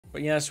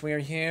But yes, we are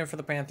here for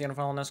the Pantheon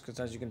Experience because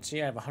as you can see,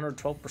 I have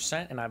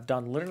 112% and I've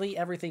done literally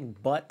everything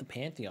but the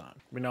Pantheon.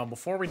 But now,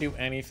 before we do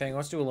anything,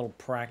 let's do a little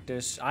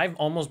practice. I've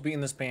almost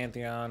beaten this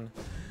Pantheon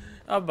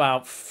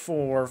about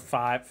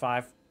five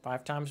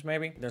times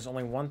maybe. There's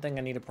only one thing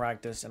I need to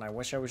practice and I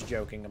wish I was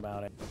joking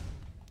about it.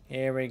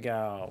 Here we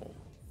go.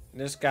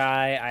 This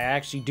guy, I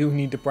actually do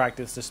need to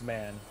practice this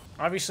man.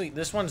 Obviously,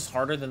 this one's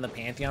harder than the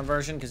Pantheon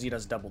version because he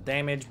does double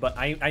damage, but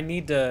I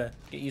need to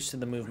get used to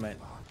the movement.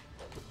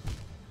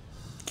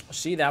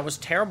 See, that was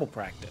terrible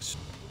practice.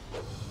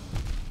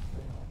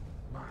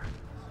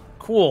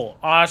 Cool,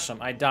 awesome,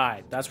 I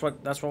died. That's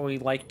what we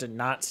like to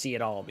not see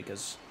at all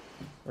because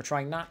we're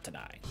trying not to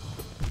die.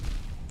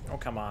 Oh,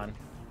 come on.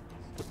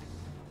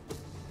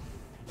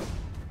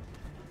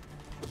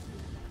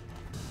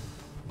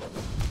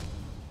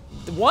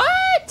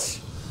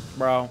 What?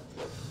 Bro,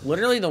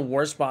 literally the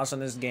worst boss in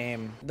this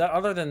game,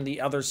 other than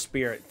the other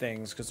spirit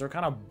things, because they're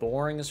kind of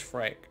boring as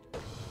frick.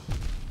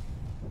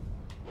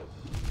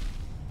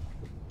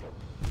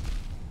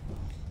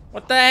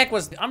 What the heck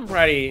was... I'm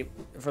ready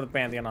for the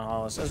Pantheon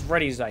Experience, as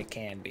ready as I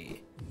can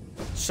be.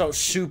 So,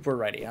 super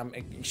ready. I'm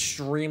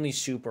extremely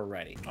super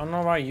ready. I don't know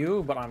about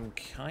you, but I'm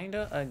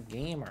kinda a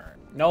gamer.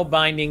 No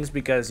bindings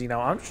because, you know,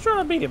 I'm just trying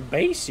to beat a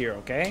base here,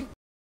 okay?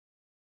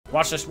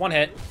 Watch this, one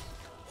hit.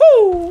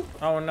 Woo!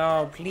 Oh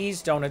no,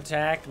 please don't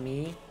attack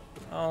me.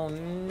 Oh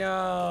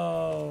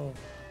no.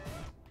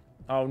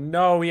 Oh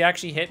no, he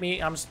actually hit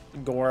me. I'm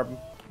Gorb.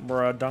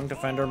 Bruh, dunk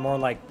defender, more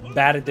like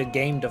bad at the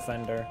game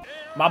defender.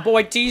 My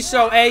boy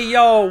Tiso, hey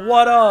yo,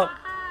 what up?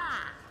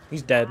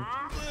 He's dead.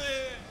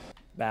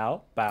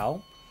 Bow,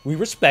 bow. We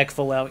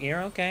respectful out here,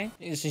 okay?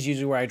 This is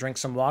usually where I drink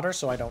some water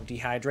so I don't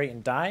dehydrate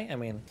and die. I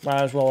mean,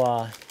 might as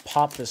well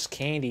pop this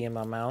candy in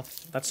my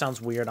mouth. That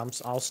sounds weird.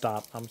 I'll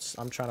stop.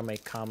 I'm trying to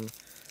make commentary.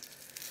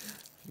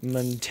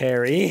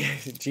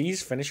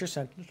 Jeez, finish your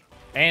sentence.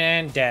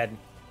 And dead.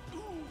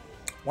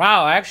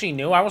 Wow, I actually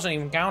knew. I wasn't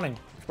even counting.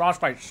 This boss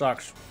fight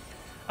sucks.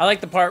 I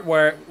like the part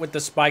where, with the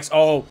spikes,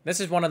 oh,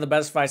 this is one of the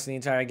best fights in the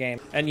entire game.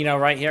 And, you know,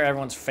 right here,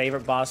 everyone's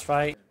favorite boss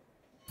fight.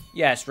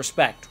 Yes,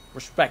 respect.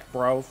 Respect,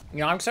 bro. You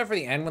know, except for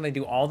the end when they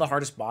do all the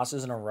hardest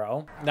bosses in a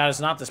row. That is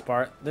not this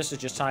part. This is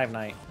just Hive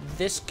Night.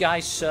 This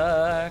guy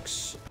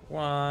sucks.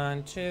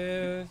 1,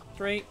 2,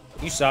 3.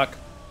 You suck.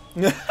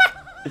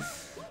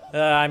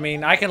 I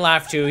mean, I can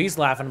laugh too. He's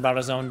laughing about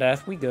his own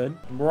death. We good.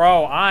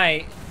 Bro,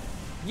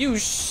 you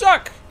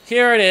suck.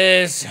 Here it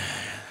is.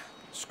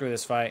 Screw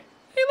this fight.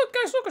 Hey, look,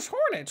 guys, look, it's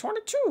Hornet. It's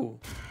Hornet 2.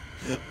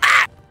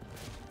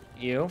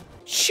 You.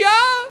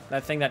 Cha!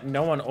 That thing that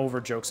no one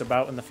over jokes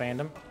about in the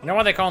fandom. You know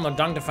why they call him the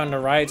Dunk Defender,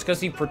 right? It's because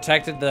he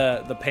protected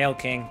the Pale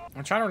King.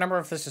 I'm trying to remember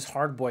if this is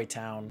Hardboy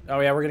Town.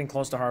 Oh, yeah, we're getting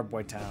close to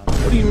Hardboy Town.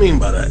 What do you mean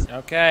by that?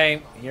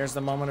 Okay, here's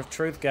the moment of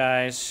truth,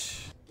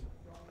 guys.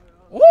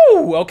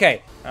 Woo!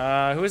 Okay.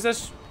 Who is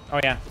this?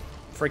 Oh, yeah.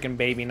 Freaking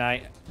Baby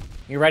Knight.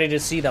 You ready to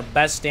see the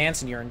best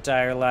dance in your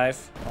entire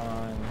life?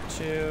 1,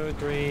 2,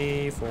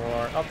 3, 4.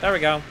 Oh, there we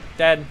go.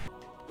 Dead.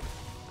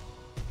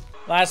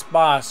 Last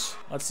boss.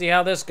 Let's see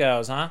how this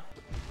goes, huh?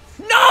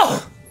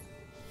 No!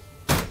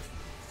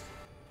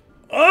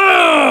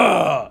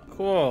 Ugh!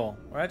 Cool.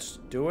 Let's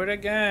do it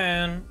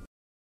again.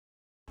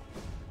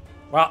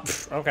 Well,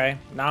 okay.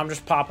 Now I'm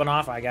just popping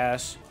off, I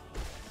guess.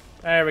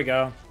 There we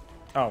go.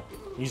 Oh,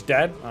 he's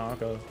dead? Oh,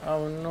 okay.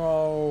 Oh,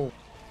 no.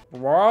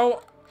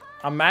 Bro,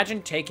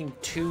 imagine taking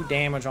 2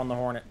 damage on the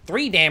Hornet.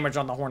 3 damage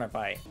on the Hornet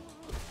fight.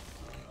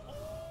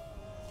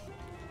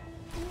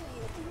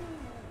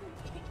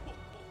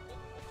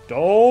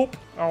 Dope.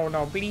 Oh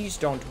no, please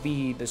don't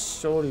be the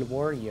Soul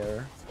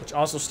Warrior. Which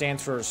also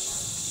stands for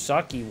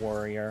Sucky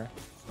Warrior.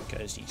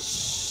 Because he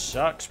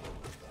sucks.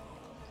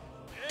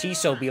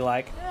 Tiso be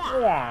like,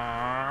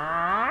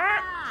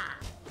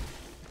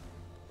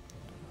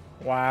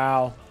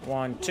 wow.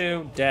 1,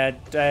 2,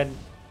 dead, dead.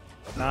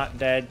 Not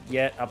dead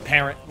yet,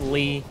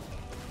 apparently.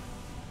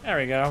 There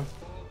we go.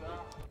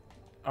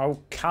 Oh,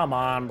 come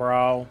on,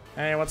 bro.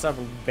 Hey, what's up,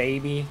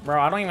 baby? Bro,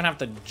 I don't even have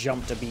to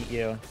jump to beat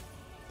you.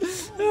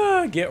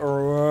 Get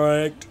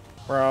wrecked.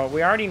 Bro,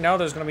 we already know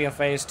there's gonna be a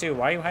phase 2.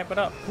 Why you hype it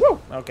up? Woo!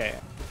 Okay.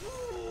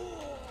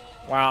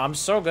 Wow, I'm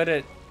so good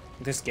at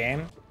this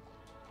game.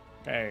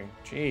 Okay,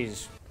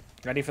 jeez.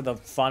 Ready for the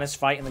funnest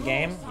fight in the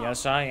game?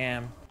 Yes, I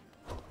am.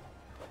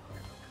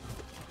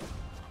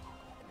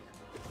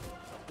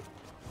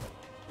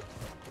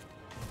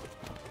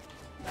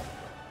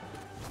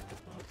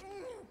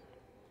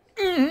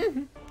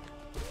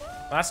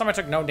 Last time I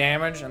took no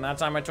damage, and that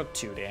time I took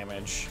 2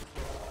 damage.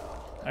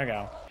 There we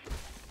go.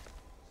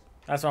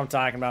 That's what I'm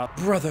talking about.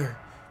 Brother,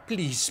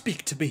 please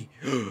speak to me.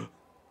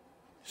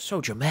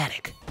 So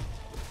dramatic.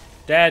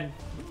 Dead.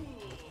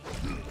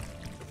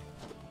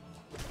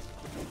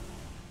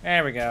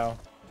 There we go.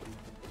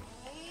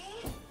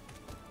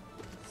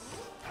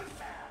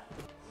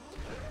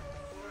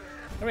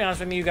 I'll be honest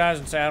with you guys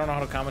and say I don't know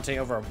how to commentate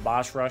over a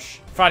boss rush.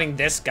 Fighting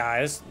this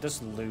guy,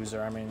 this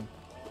loser, I mean.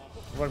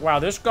 Like, wow,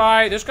 this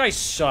guy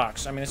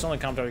sucks. I mean, it's the only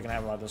commentary we can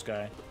have about this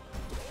guy.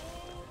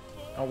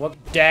 Oh, what?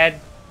 Dead.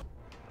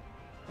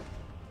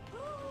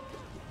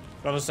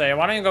 I was gonna say,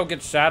 why don't you go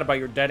get sad about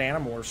your dead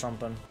animal or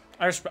something?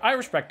 I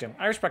respect him.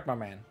 I respect my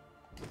man.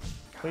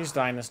 Please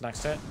die in this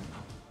next hit.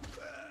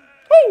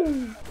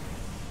 Woo!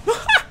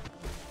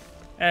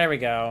 There we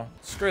go.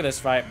 Screw this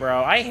fight,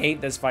 bro. I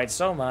hate this fight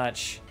so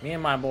much. Me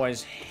and my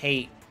boys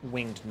hate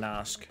winged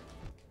Nosk.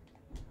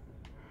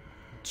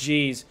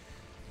 Jeez.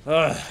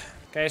 Ugh.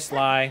 Okay,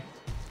 Sly.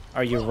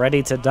 Are you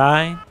ready to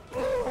die?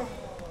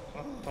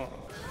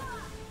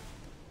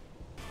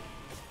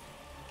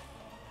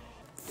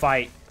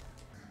 Fight.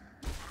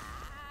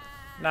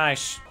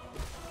 Nice.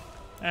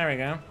 There we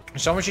go.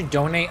 Someone should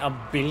donate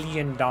 $1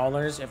 billion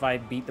if I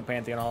beat the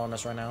Pantheon Hall on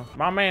this right now.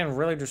 My man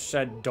really just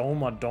said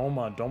Doma,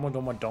 Doma, Doma,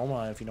 Doma,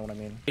 Doma, if you know what I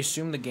mean.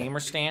 Assume the gamer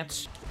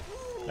stance.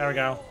 There we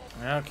go.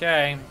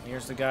 Okay,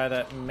 here's the guy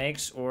that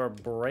makes or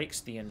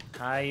breaks the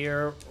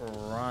entire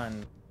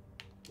run.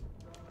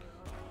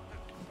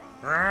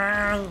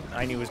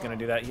 I knew he was gonna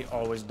do that. He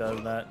always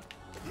does that.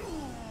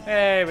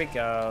 There we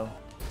go.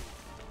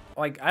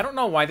 Like, I don't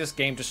know why this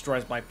game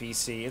destroys my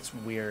PC. It's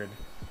weird.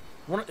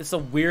 It's the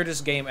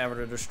weirdest game ever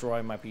to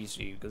destroy my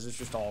PC because it's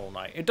just all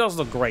night. It does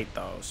look great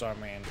though, so I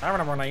mean, I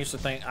remember when I used to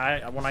think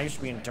when I used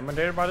to be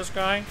intimidated by this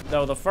guy.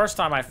 Though the first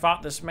time I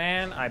fought this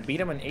man, I beat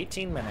him in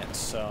 18 minutes.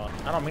 So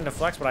I don't mean to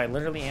flex, but I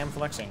literally am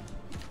flexing.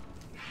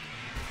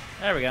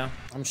 There we go.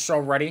 I'm so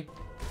ready.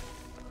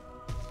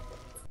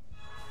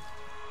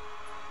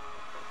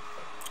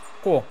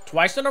 Cool.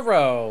 Twice in a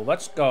row.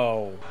 Let's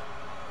go.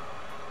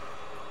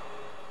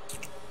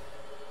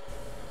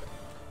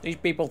 These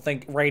people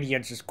think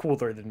Radiance is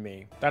cooler than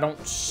me. That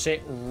don't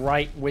sit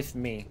right with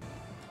me.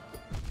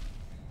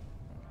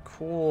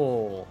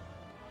 Cool.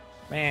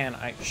 Man,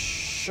 I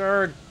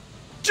sure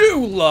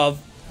do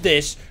love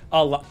this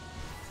a lot.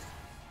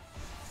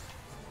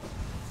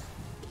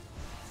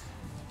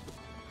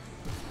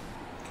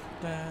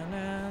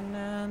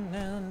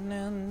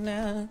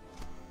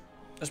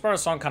 This part of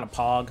the song kind of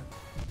pog.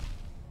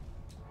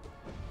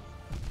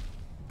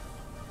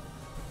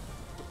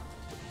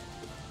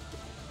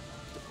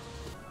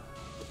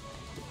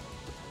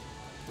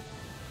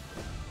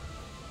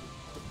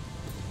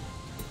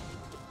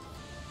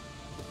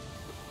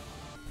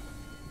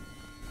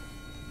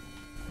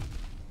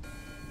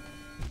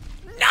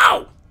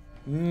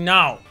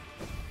 No!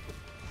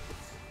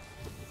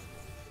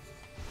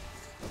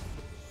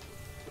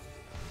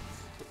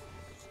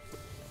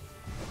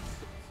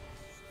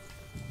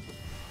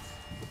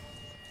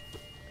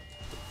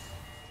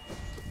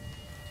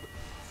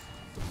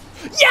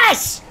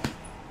 Yes!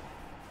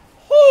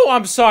 Oh,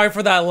 I'm sorry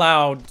for that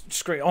loud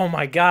scream. Oh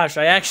my gosh,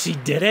 I actually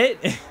did it.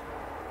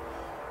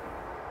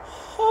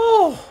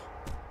 Oh.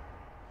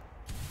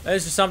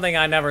 This is something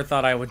I never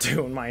thought I would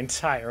do in my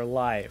entire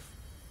life.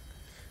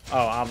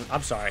 Oh,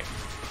 I'm sorry.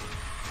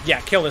 Yeah,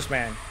 kill this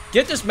man.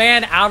 Get this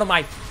man out of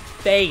my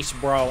face,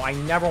 bro. I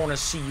never want to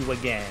see you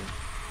again.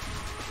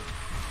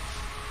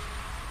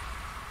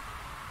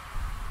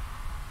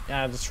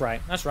 Yeah, that's right.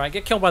 That's right.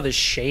 Get killed by the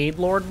Shade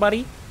Lord,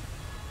 buddy.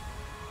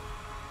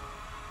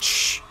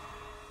 Shh.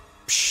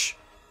 Psh.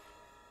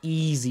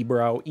 Easy,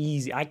 bro.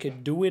 Easy. I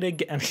could do it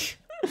again.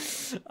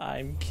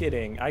 I'm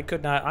kidding. I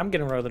could not. I'm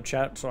getting rid of the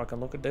chat so I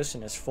can look at this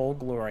in its full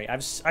glory.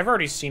 I've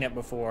already seen it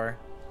before.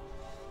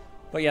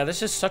 But yeah,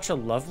 this is such a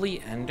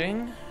lovely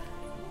ending.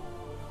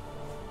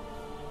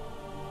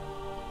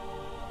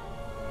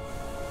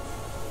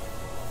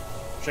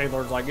 Shade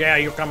Lord's like, yeah,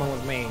 you're coming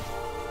with me.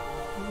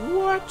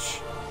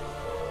 What?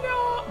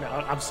 No. No,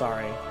 I'm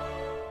sorry.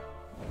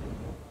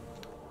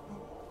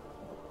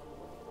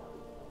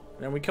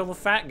 Then we kill the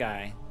fat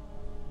guy.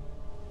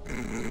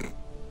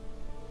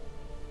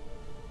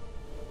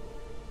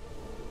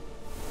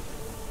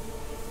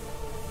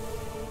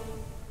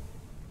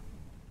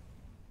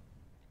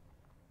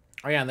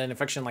 Oh yeah, and then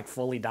infection like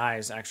fully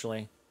dies,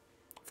 actually.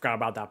 Forgot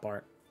about that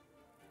part.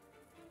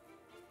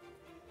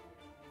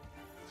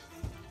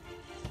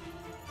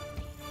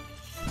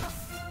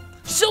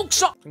 Silk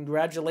Sock!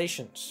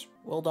 Congratulations.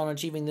 Well done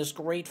achieving this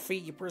great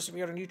feat. You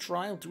persevered and you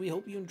triumphed. We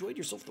hope you enjoyed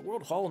yourself the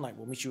World Hollow Knight.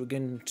 We'll meet you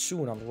again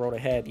soon on the road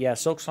ahead. Yeah,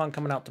 Silk Song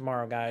coming out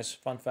tomorrow, guys.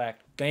 Fun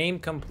fact. Game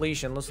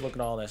completion. Let's look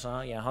at all this,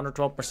 huh? Yeah,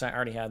 112%.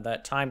 Already had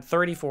that. Time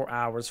 34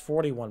 hours,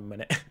 41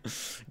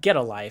 minutes. Get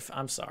a life.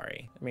 I'm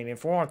sorry. I mean,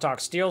 if we want to talk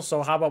steel,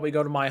 so how about we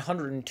go to my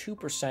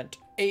 102%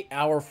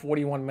 8-hour,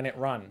 41-minute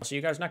run. See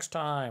you guys next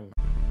time.